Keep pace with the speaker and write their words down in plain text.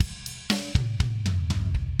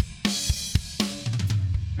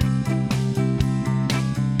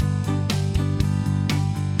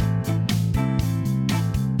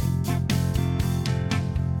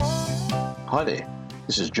Hi there,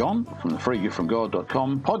 this is John from the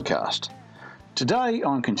freegiftfromgod.com podcast. Today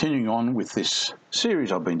I'm continuing on with this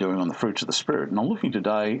series I've been doing on the fruits of the Spirit, and I'm looking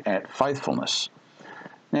today at faithfulness.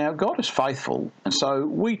 Now, God is faithful, and so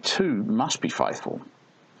we too must be faithful.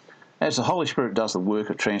 As the Holy Spirit does the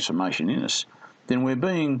work of transformation in us, then we're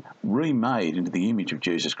being remade into the image of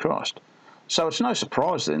Jesus Christ. So it's no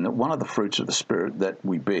surprise then that one of the fruits of the Spirit that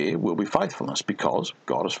we bear will be faithfulness, because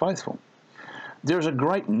God is faithful. There is a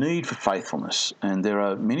great need for faithfulness, and there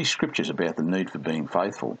are many scriptures about the need for being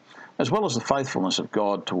faithful, as well as the faithfulness of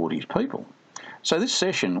God toward his people. So this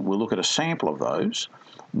session we'll look at a sample of those,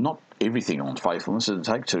 not everything on faithfulness, it'll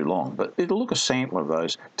take too long, but it'll look a sample of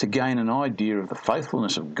those to gain an idea of the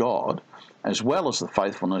faithfulness of God, as well as the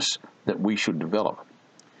faithfulness that we should develop.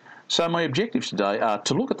 So my objectives today are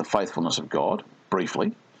to look at the faithfulness of God,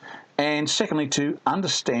 briefly, and secondly, to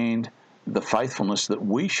understand the faithfulness that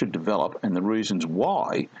we should develop and the reasons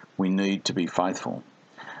why we need to be faithful.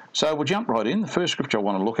 So we'll jump right in. The first scripture I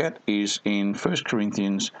want to look at is in 1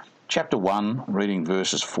 Corinthians chapter 1, reading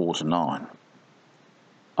verses 4 to 9.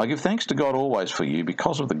 I give thanks to God always for you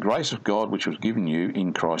because of the grace of God which was given you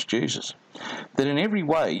in Christ Jesus, that in every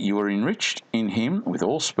way you are enriched in him with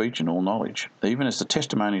all speech and all knowledge, even as the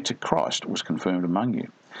testimony to Christ was confirmed among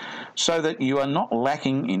you, so that you are not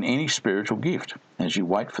lacking in any spiritual gift, as you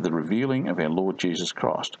wait for the revealing of our Lord Jesus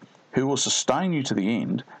Christ, who will sustain you to the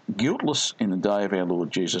end, guiltless in the day of our Lord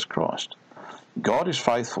Jesus Christ. God is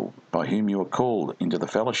faithful, by whom you are called into the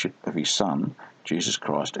fellowship of his Son, Jesus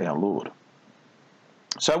Christ our Lord.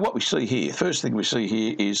 So what we see here, first thing we see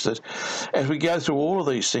here is that as we go through all of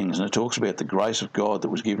these things, and it talks about the grace of God that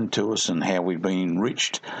was given to us and how we've been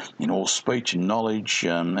enriched in all speech and knowledge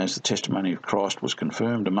as the testimony of Christ was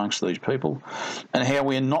confirmed amongst these people, and how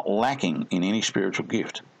we are not lacking in any spiritual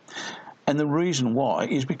gift. And the reason why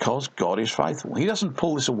is because God is faithful. He doesn't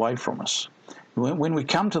pull this away from us. When we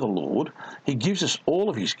come to the Lord, he gives us all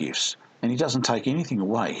of his gifts, and he doesn't take anything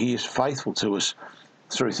away. He is faithful to us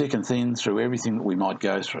through thick and thin, through everything that we might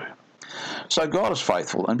go through. So God is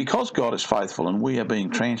faithful, and because God is faithful and we are being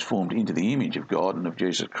transformed into the image of God and of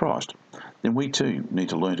Jesus Christ, then we too need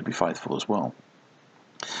to learn to be faithful as well.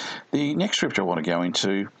 The next scripture I want to go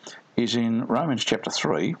into is in Romans chapter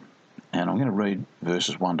 3, and I'm going to read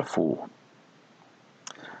verses 1 to 4.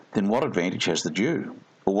 Then what advantage has the Jew?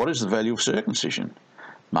 Or what is the value of circumcision?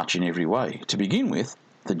 Much in every way. To begin with,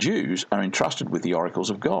 the Jews are entrusted with the oracles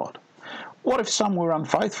of God. What if some were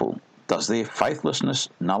unfaithful? Does their faithlessness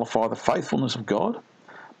nullify the faithfulness of God?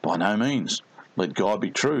 By no means. Let God be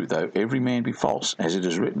true, though every man be false, as it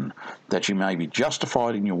is written, that you may be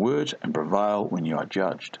justified in your words and prevail when you are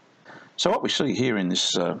judged. So what we see here in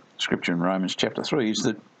this scripture in Romans chapter 3 is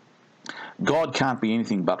that God can't be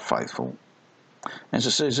anything but faithful. As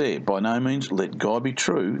it says there, by no means let God be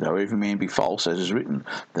true, though every man be false, as is written,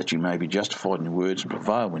 that you may be justified in your words and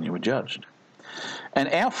prevail when you are judged. And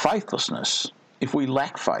our faithlessness, if we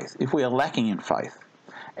lack faith, if we are lacking in faith,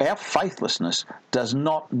 our faithlessness does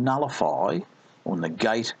not nullify or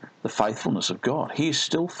negate the faithfulness of God. He is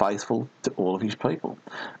still faithful to all of his people.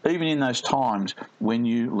 Even in those times when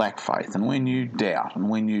you lack faith and when you doubt and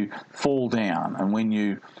when you fall down and when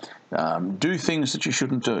you do things that you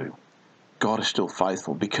shouldn't do, God is still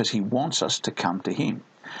faithful because he wants us to come to him.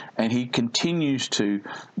 And he continues to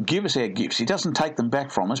give us our gifts. He doesn't take them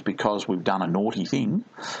back from us because we've done a naughty thing.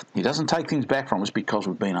 He doesn't take things back from us because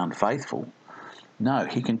we've been unfaithful. No,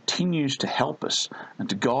 he continues to help us and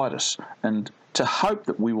to guide us and to hope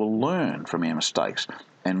that we will learn from our mistakes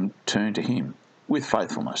and turn to him with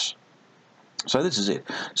faithfulness. So this is it.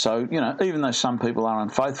 So, even though some people are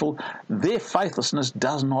unfaithful, their faithlessness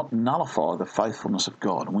does not nullify the faithfulness of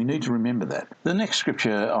God. And we need to remember that. The next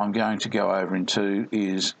scripture I'm going to go over into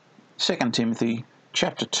is 2 Timothy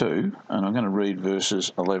chapter 2, and I'm going to read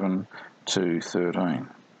verses 11 to 13.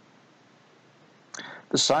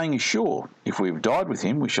 The saying is sure, if we have died with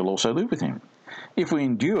him, we shall also live with him. If we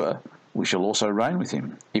endure, we shall also reign with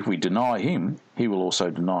him. If we deny him, he will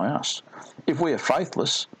also deny us. If we are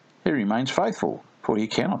faithless, he remains faithful, for he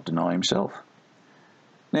cannot deny himself.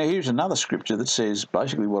 Now here's another scripture that says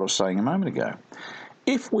basically what I was saying a moment ago.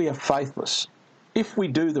 If we are faithless, if we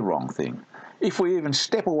do the wrong thing, if we even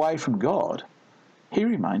step away from God, he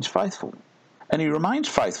remains faithful. And he remains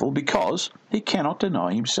faithful because he cannot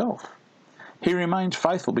deny himself. He remains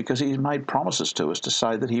faithful because he has made promises to us to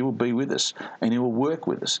say that he will be with us and he will work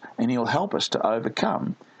with us and he will help us to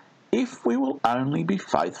overcome if we will only be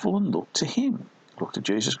faithful and look to him. Look to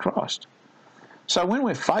Jesus Christ. So when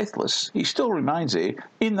we're faithless, he still remains there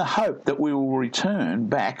in the hope that we will return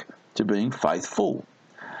back to being faithful.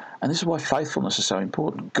 And this is why faithfulness is so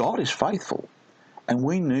important. God is faithful. And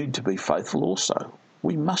we need to be faithful also.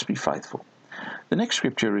 We must be faithful. The next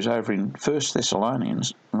scripture is over in 1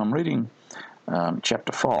 Thessalonians, and I'm reading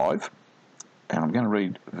chapter 5, and I'm going to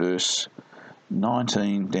read verse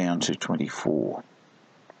 19 down to 24.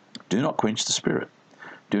 Do not quench the spirit.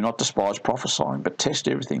 Do not despise prophesying, but test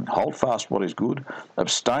everything. Hold fast what is good.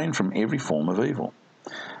 Abstain from every form of evil.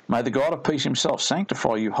 May the God of peace himself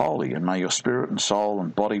sanctify you wholly, and may your spirit and soul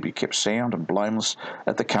and body be kept sound and blameless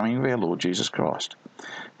at the coming of our Lord Jesus Christ.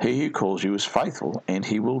 He who calls you is faithful, and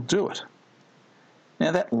he will do it.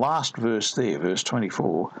 Now that last verse there, verse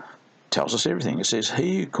 24, tells us everything. It says,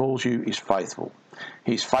 he who calls you is faithful.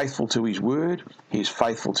 He's faithful to his word. He's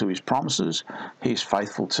faithful to his promises. He's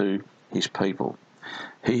faithful to his people.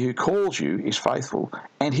 He who calls you is faithful,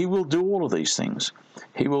 and he will do all of these things.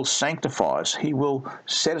 He will sanctify us. He will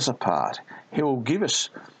set us apart. He will give us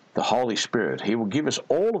the Holy Spirit. He will give us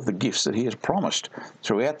all of the gifts that he has promised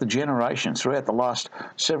throughout the generations, throughout the last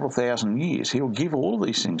several thousand years. He will give all of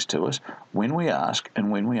these things to us when we ask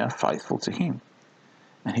and when we are faithful to him.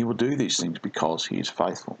 And he will do these things because he is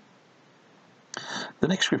faithful. The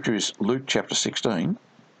next scripture is Luke chapter 16,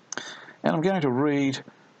 and I'm going to read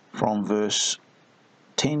from verse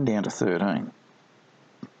 10 down to 13.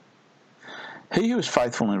 He who is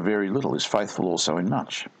faithful in a very little is faithful also in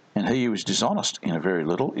much, and he who is dishonest in a very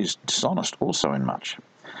little is dishonest also in much.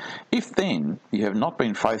 If then you have not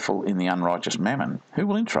been faithful in the unrighteous mammon, who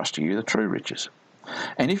will entrust to you the true riches?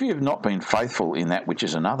 And if you have not been faithful in that which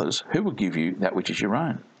is another's, who will give you that which is your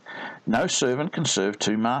own? No servant can serve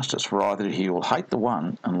two masters, for either he will hate the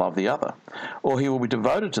one and love the other, or he will be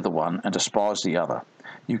devoted to the one and despise the other.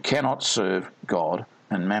 You cannot serve God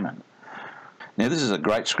and mammon. Now this is a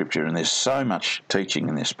great scripture, and there's so much teaching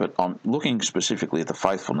in this, but I'm looking specifically at the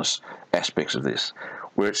faithfulness aspects of this,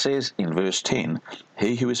 where it says in verse 10,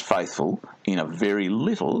 he who is faithful in a very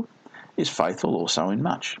little is faithful also in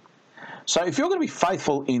much. So if you're going to be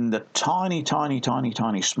faithful in the tiny,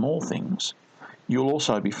 small things, you'll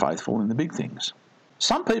also be faithful in the big things.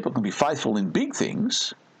 Some people can be faithful in big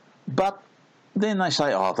things, but then they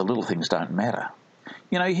say, oh, the little things don't matter.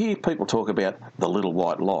 You know, you hear people talk about the little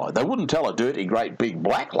white lie. They wouldn't tell a dirty, great, big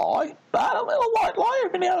black lie, but a little white lie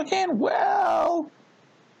every now and again, well.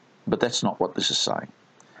 But that's not what this is saying.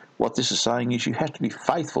 What this is saying is you have to be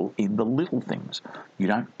faithful in the little things. You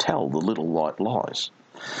don't tell the little white lies.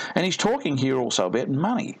 And he's talking here also about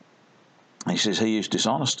money. He says he is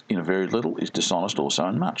dishonest in a very little is dishonest also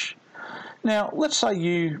in much. Now, let's say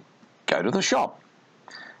you go to the shop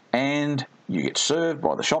and you get served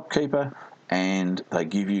by the shopkeeper and they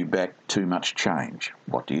give you back too much change.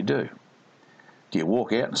 What do? Do you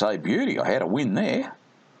walk out and say, beauty, I had a win there?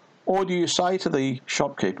 Or do you say to the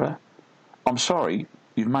shopkeeper, I'm sorry,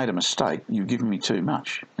 you've made a mistake, you've given me too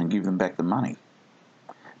much, and give them back the money?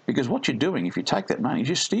 Because what you're doing, if you take that money, is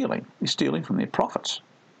you're stealing. You're stealing from their profits.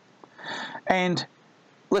 And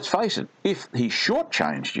let's face it, if he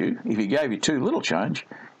shortchanged you, if he gave you too little change,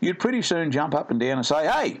 you'd pretty soon jump up and down and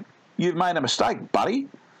say, hey, you've made a mistake, buddy.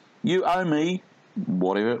 You owe me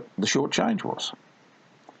whatever the short change was.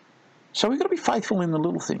 So we've got to be faithful in the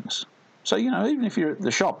little things. So, you know, even if you're at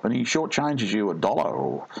the shop and he shortchanges you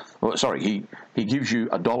 $1, he gives you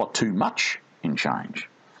 $1 too much in change,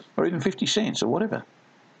 or even 50 cents or whatever,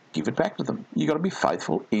 give it back to them. You've got to be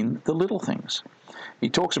faithful in the little things. He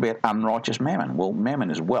talks about unrighteous mammon. Well,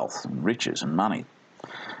 mammon is wealth and riches and money.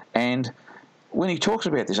 And when he talks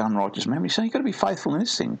about this unrighteous mammon, he's saying you've got to be faithful in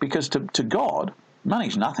this thing, because to God,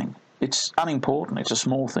 money's nothing. It's unimportant. It's a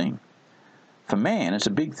small thing. For man, it's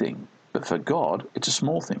a big thing. But for God, it's a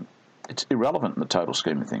small thing. It's irrelevant in the total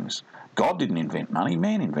scheme of things. God didn't invent money.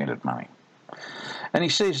 Man invented money. And he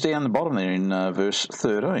says down the bottom there in verse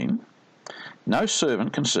 13, no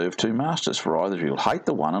servant can serve two masters, for either he'll hate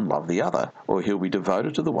the one and love the other, or he'll be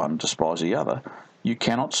devoted to the one and despise the other. You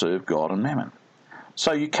cannot serve God and mammon.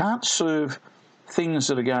 So you can't serve things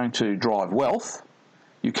that are going to drive wealth.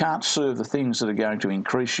 You can't serve the things that are going to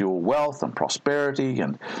increase your wealth and prosperity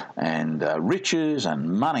and riches and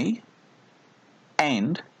money,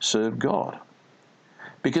 and serve God.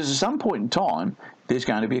 Because at some point in time, there's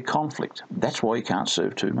going to be a conflict. That's why you can't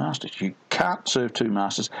serve two masters. You can't serve two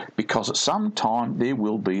masters because at some time there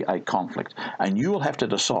will be a conflict. And you will have to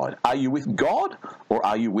decide, are you with God or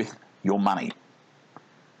are you with your money?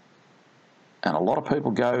 And a lot of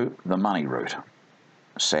people go the money route,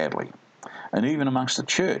 sadly. And even amongst the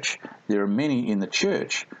church, there are many in the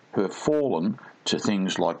church who have fallen to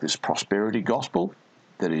things like this prosperity gospel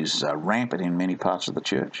that is rampant in many parts of the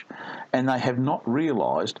church, and they have not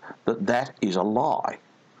realised that that is a lie.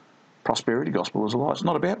 Prosperity gospel is a lie. It's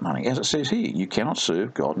not about money. As it says here, you cannot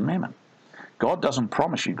serve God and mammon. God doesn't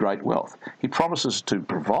promise you great wealth. He promises to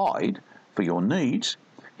provide for your needs.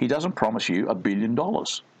 He doesn't promise you $1 billion.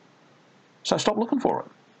 So stop looking for it.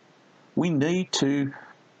 We need to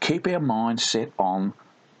keep our mind set on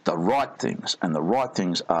the right things, and the right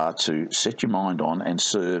things are to set your mind on and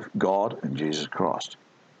serve God and Jesus Christ.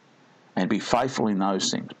 And be faithful in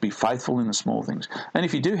those things. Be faithful in the small things. And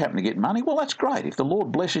if you do happen to get money, well, that's great. If the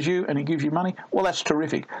Lord blesses you and He gives you money, well, that's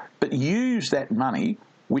terrific. But use that money,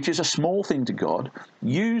 which is a small thing to God,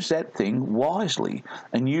 use that thing wisely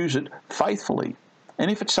and use it faithfully. And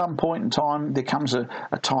if at some point in time there comes a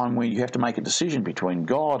time where you have to make a decision between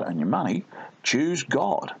God and your money, choose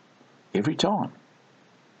God every time.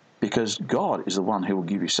 Because God is the one who will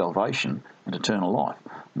give you salvation and eternal life.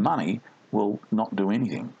 Money will not do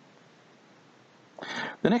anything.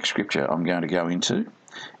 The next scripture I'm going to go into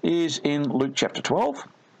is in Luke chapter 12,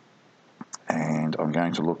 and I'm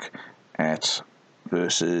going to look at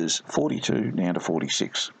verses 42 down to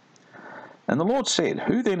 46. And the Lord said,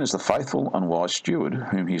 "Who then is the faithful and wise steward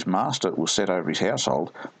whom his master will set over his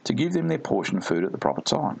household to give them their portion of food at the proper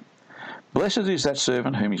time? Blessed is that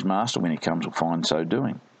servant whom his master, when he comes, will find so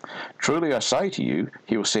doing. Truly I say to you,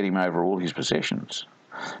 he will set him over all his possessions.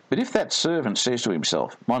 But if that servant says to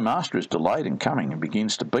himself, My master is delayed in coming, and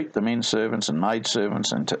begins to beat the men servants and maid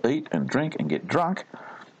servants, and to eat and drink and get drunk,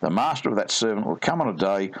 the master of that servant will come on a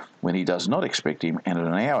day when he does not expect him, and at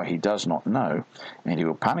an hour he does not know, and he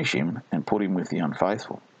will punish him and put him with the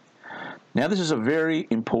unfaithful." Now this is a very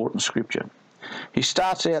important scripture. He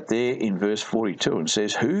starts out there in verse 42 and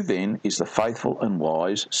says, "Who then is the faithful and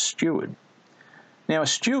wise steward?" Now, a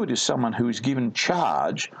steward is someone who is given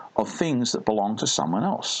charge of things that belong to someone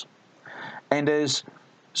else. And as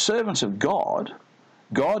servants of God,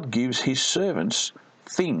 God gives his servants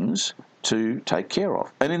things to take care of.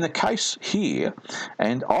 And in the case here,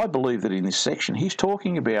 and I believe that in this section, he's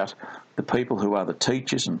talking about the people who are the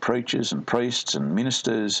teachers and preachers and priests and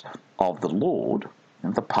ministers of the Lord,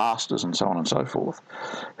 and the pastors and so on and so forth,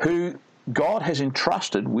 who God has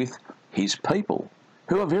entrusted with his people,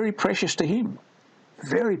 who are very precious to him.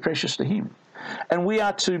 Very precious to him. And we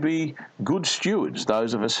are to be good stewards,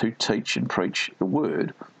 those of us who teach and preach the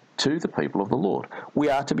word to the people of the Lord. We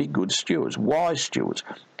are to be good stewards, wise stewards,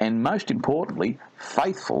 and most importantly,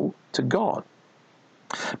 faithful to God.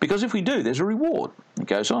 Because if we do, there's a reward. It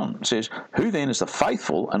goes on. It says, "Who then is the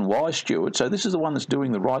faithful and wise steward?" So this is the one that's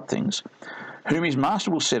doing the right things, "whom his master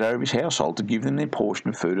will set over his household to give them their portion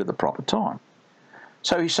of food at the proper time."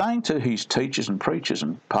 So he's saying to his teachers and preachers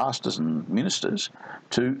and pastors and ministers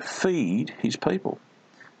to feed his people.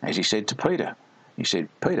 As he said to Peter, he said,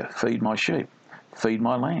 "Peter, feed my sheep, feed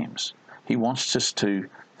my lambs." He wants us to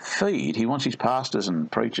feed, he wants his pastors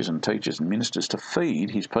and preachers and teachers and ministers to feed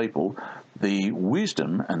his people the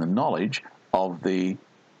wisdom and the knowledge of the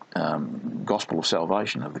gospel of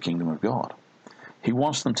salvation, of the kingdom of God. He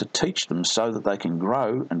wants them to teach them so that they can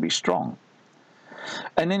grow and be strong.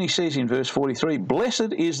 And then he says in verse 43,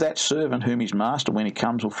 "Blessed is that servant whom his master, when he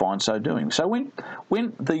comes, will find so doing." So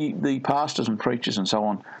when the pastors and preachers and so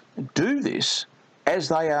on do this, as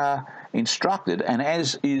they are instructed and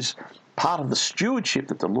as is part of the stewardship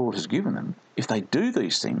that the Lord has given them, if they do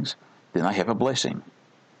these things, then they have a blessing.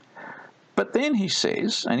 But then he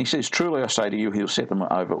says, "Truly I say to you, he'll set them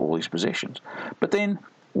over all his possessions." But then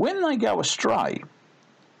when they go astray,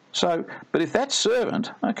 but if that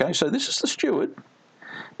servant, okay, so this is the steward,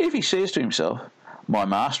 if he says to himself, "My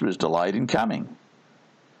master is delayed in coming,"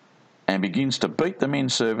 and begins to beat the men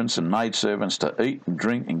servants and maid servants, to eat and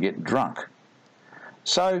drink and get drunk.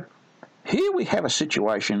 So here we have a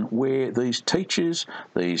situation where these teachers,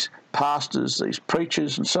 these pastors, these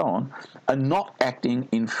preachers and so on are not acting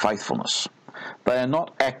in faithfulness. They are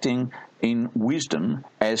not acting in wisdom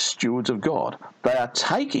as stewards of God. They are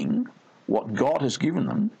taking what God has given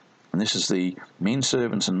them, and this is the men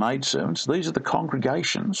servants and maid servants, these are the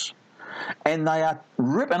congregations, and they are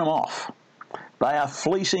ripping them off. They are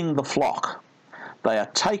fleecing the flock. They are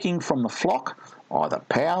taking from the flock either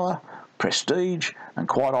power, prestige, and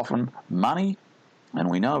quite often money. And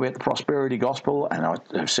we know about the prosperity gospel, and I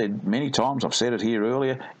have said many times, I've said it here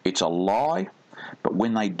earlier, it's a lie. But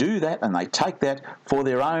when they do that and they take that for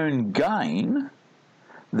their own gain,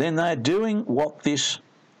 then they're doing what this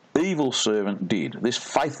evil servant did, this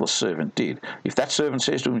faithless servant did. If that servant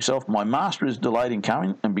says to himself, "My master is delayed in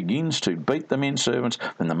coming," and begins to beat the men servants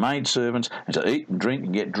and the maid servants and to eat and drink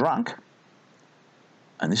and get drunk,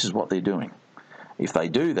 and this is what they're doing. If they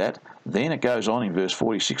do that, then it goes on in verse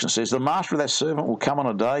 46 and says, "The master of that servant will come on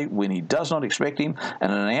a day when he does not expect him,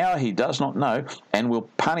 and in an hour he does not know, and will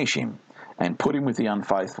punish him and put him with the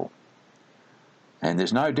unfaithful." And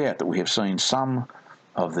there's no doubt that we have seen some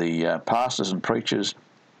pastors and preachers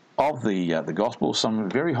of the gospel, some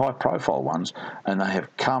very high-profile ones, and they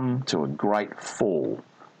have come to a great fall.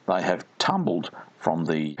 They have tumbled from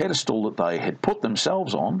the pedestal that they had put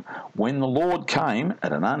themselves on when the Lord came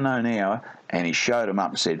at an unknown hour and he showed them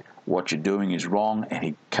up and said, what you're doing is wrong, and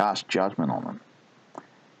he cast judgment on them.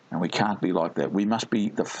 And we can't be like that. We must be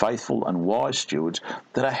the faithful and wise stewards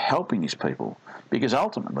that are helping his people, because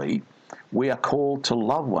ultimately we are called to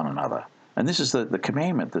love one another. And this is the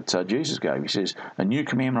commandment that Jesus gave. He says, a new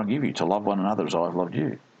commandment I give you, to love one another as I have loved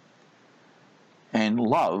you. And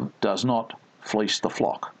love does not fleece the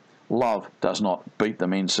flock. Love does not beat the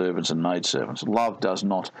men servants and maid servants. Love does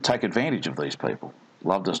not take advantage of these people.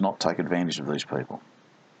 Love does not take advantage of these people.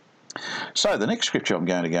 So the next scripture I'm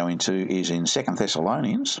going to go into is in 2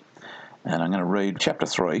 Thessalonians, and I'm going to read chapter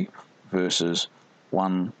 3, verses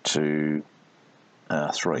 1 to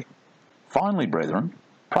 3. Finally, brethren,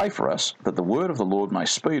 pray for us that the word of the Lord may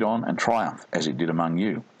speed on and triumph as it did among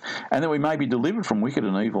you, and that we may be delivered from wicked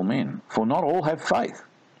and evil men. For not all have faith,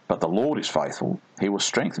 but the Lord is faithful. He will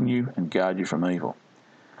strengthen you and guard you from evil.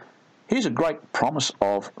 Here's a great promise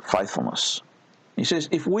of faithfulness. He says,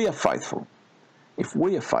 if we are faithful,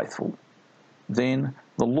 then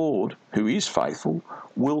the Lord, who is faithful,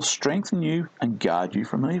 will strengthen you and guard you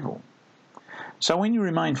from evil. So when you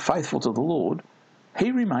remain faithful to the Lord,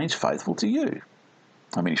 he remains faithful to you.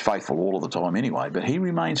 I mean, he's faithful all of the time anyway, but he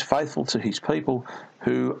remains faithful to his people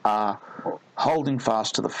who are holding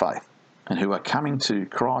fast to the faith and who are coming to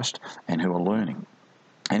Christ and who are learning.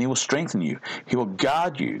 And he will strengthen you. He will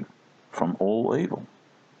guard you from all evil.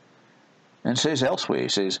 And it says elsewhere,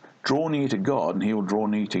 it says, draw near to God and he will draw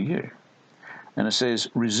near to you. And it says,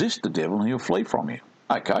 resist the devil and he'll flee from you.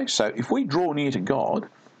 Okay, so if we draw near to God,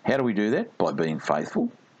 how do we do that? By being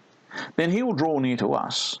faithful. Then he will draw near to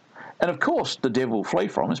us. And of course, the devil will flee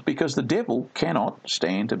from us, because the devil cannot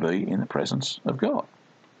stand to be in the presence of God.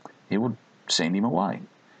 He will send him away.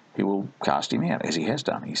 He will cast him out, as he has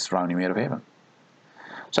done. He's thrown him out of heaven.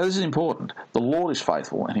 So this is important. The Lord is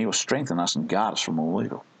faithful, and he will strengthen us and guard us from all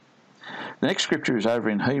evil. The next scripture is over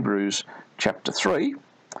in Hebrews chapter 3,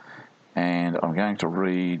 and I'm going to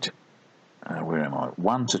read,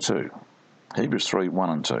 1 to 2. Hebrews 3, 1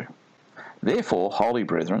 and 2. Therefore, holy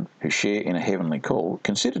brethren, who share in a heavenly call,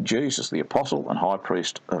 consider Jesus the apostle and high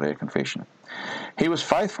priest of our confession. He was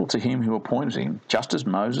faithful to him who appointed him, just as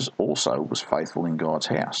Moses also was faithful in God's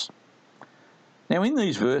house. Now, in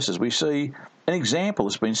these verses, we see an example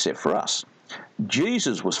that's been set for us.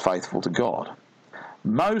 Jesus was faithful to God.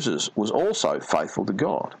 Moses was also faithful to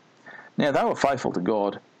God. Now, they were faithful to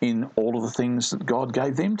God in all of the things that God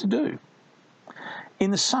gave them to do. In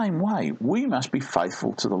the same way, we must be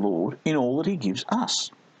faithful to the Lord in all that he gives us.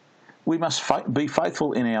 We must be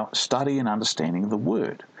faithful in our study and understanding of the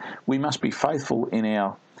Word. We must be faithful in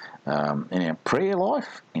our prayer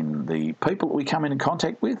life, in the people that we come into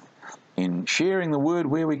contact with, in sharing the Word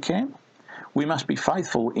where we can. We must be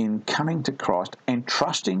faithful in coming to Christ and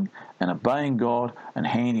trusting and obeying God and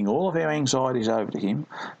handing all of our anxieties over to him,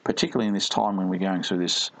 particularly in this time when we're going through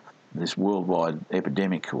this worldwide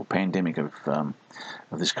epidemic or pandemic of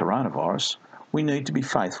this coronavirus. We need to be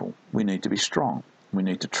faithful. We need to be strong. We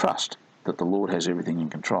need to trust that the Lord has everything in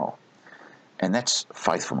control. And that's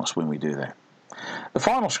faithfulness when we do that. The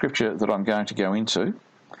final scripture that I'm going to go into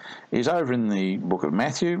is over in the book of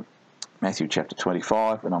Matthew chapter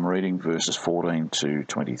 25, and I'm reading verses 14 to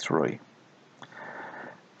 23.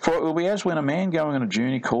 For it will be as when a man going on a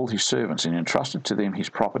journey called his servants and entrusted to them his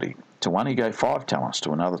property. To one he gave 5 talents,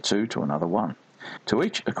 to another 2, to another 1, to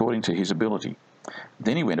each according to his ability.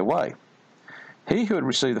 Then he went away. He who had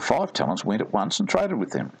received the 5 talents went at once and traded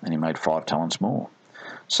with them, and he made 5 talents more.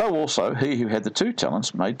 So also he who had the 2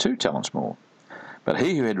 talents made 2 talents more. But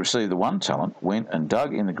he who had received the 1 talent went and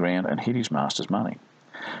dug in the ground and hid his master's money.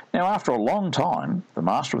 Now after a long time the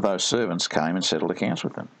master of those servants came and settled accounts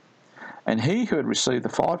with them. And he who had received the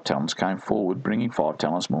 5 talents came forward, bringing 5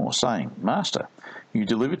 talents more, saying, Master, you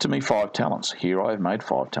delivered to me 5 talents. Here I have made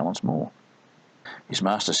 5 talents more. His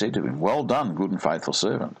master said to him, Well done, good and faithful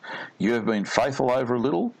servant. You have been faithful over a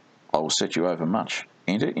little. I will set you over much.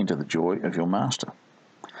 Enter into the joy of your master.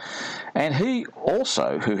 And he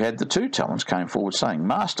also who had the 2 talents came forward, saying,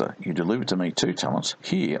 Master, you delivered to me 2 talents.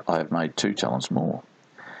 Here I have made 2 talents more.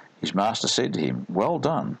 His master said to him, Well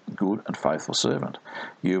done, good and faithful servant.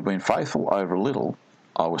 You have been faithful over a little.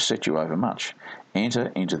 I will set you over much.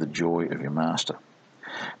 Enter into the joy of your master.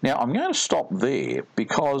 Now, I'm going to stop there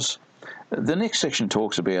because the next section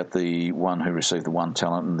talks about the one who received the 1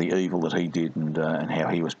 talent and the evil that he did and how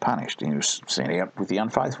he was punished. He was sent out with the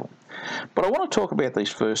unfaithful. But I want to talk about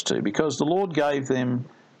these first 2 because the Lord gave them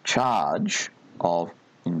charge of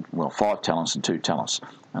 5 talents and 2 talents.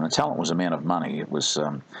 And a talent was amount of money. It was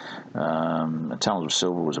a talent of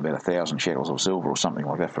silver was about 1,000 shekels of silver or something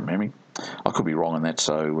like that from memory. I could be wrong on that,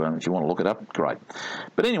 so if you want to look it up, great.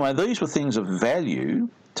 But anyway, these were things of value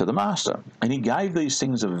to the master, and he gave these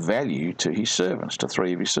things of value to his servants, to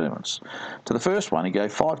 3 of his servants. To the first one, he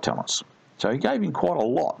gave 5 talents. So he gave him quite a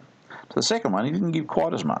lot. To the second one, he didn't give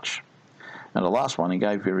quite as much. And the last one, he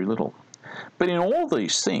gave very little. But in all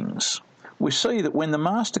these things, we see that when the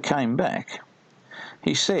master came back,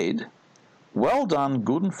 he said, "Well done,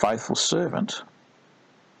 good and faithful servant."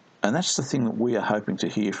 And that's the thing that we are hoping to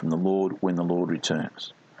hear from the Lord when the Lord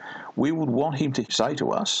returns. We would want him to say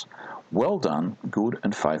to us, "Well done, good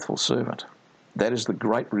and faithful servant." That is the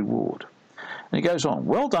great reward. And he goes on,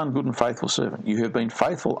 "Well done, good and faithful servant. You have been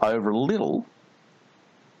faithful over little."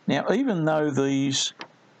 Now, even though these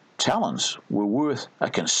talents were worth a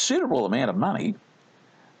considerable amount of money,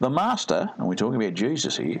 the master, and we're talking about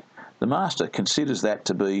Jesus here, the master considers that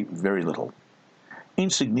to be very little,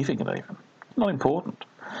 insignificant even, not important.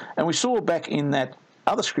 And we saw back in that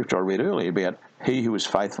other scripture I read earlier about he who is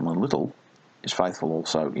faithful in little is faithful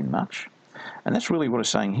also in much. And that's really what it's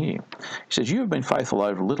saying here. He says, "You have been faithful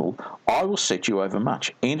over little, I will set you over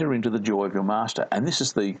much. Enter into the joy of your master." And this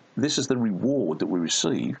is the reward that we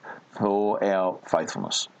receive for our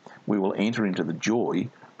faithfulness. We will enter into the joy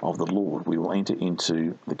of the Lord. We will enter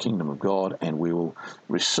into the kingdom of God, and we will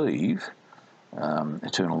receive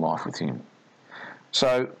eternal life with him.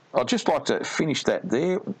 So I'd just like to finish that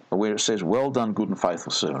there where it says, "Well done, good and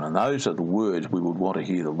faithful servant." And those are the words we would want to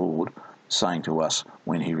hear the Lord saying to us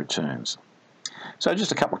when he returns. So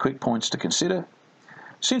just a couple of quick points to consider.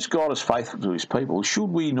 Since God is faithful to his people,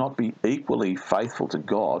 should we not be equally faithful to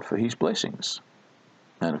God for his blessings?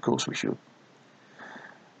 And of course we should.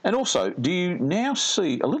 And also, do you now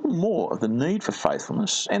see a little more of the need for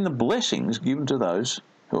faithfulness and the blessings given to those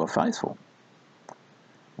who are faithful?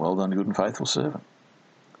 Well done, good and faithful servant.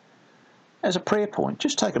 As a prayer point,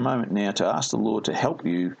 just take a moment now to ask the Lord to help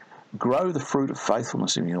you grow the fruit of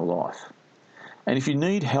faithfulness in your life. And if you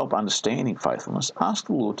need help understanding faithfulness, ask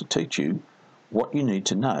the Lord to teach you what you need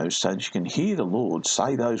to know so that you can hear the Lord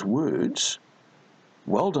say those words,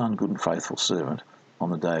 "Well done, good and faithful servant," on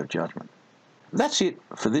the day of judgment. That's it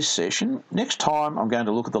for this session. Next time I'm going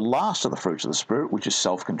to look at the last of the fruits of the Spirit, which is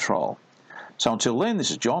self-control. So until then, this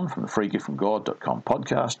is John from the freegiftfromgod.com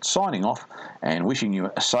podcast, signing off and wishing you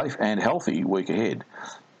a safe and healthy week ahead.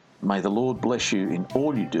 May the Lord bless you in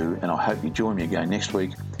all you do, and I hope you join me again next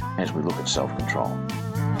week as we look at self-control.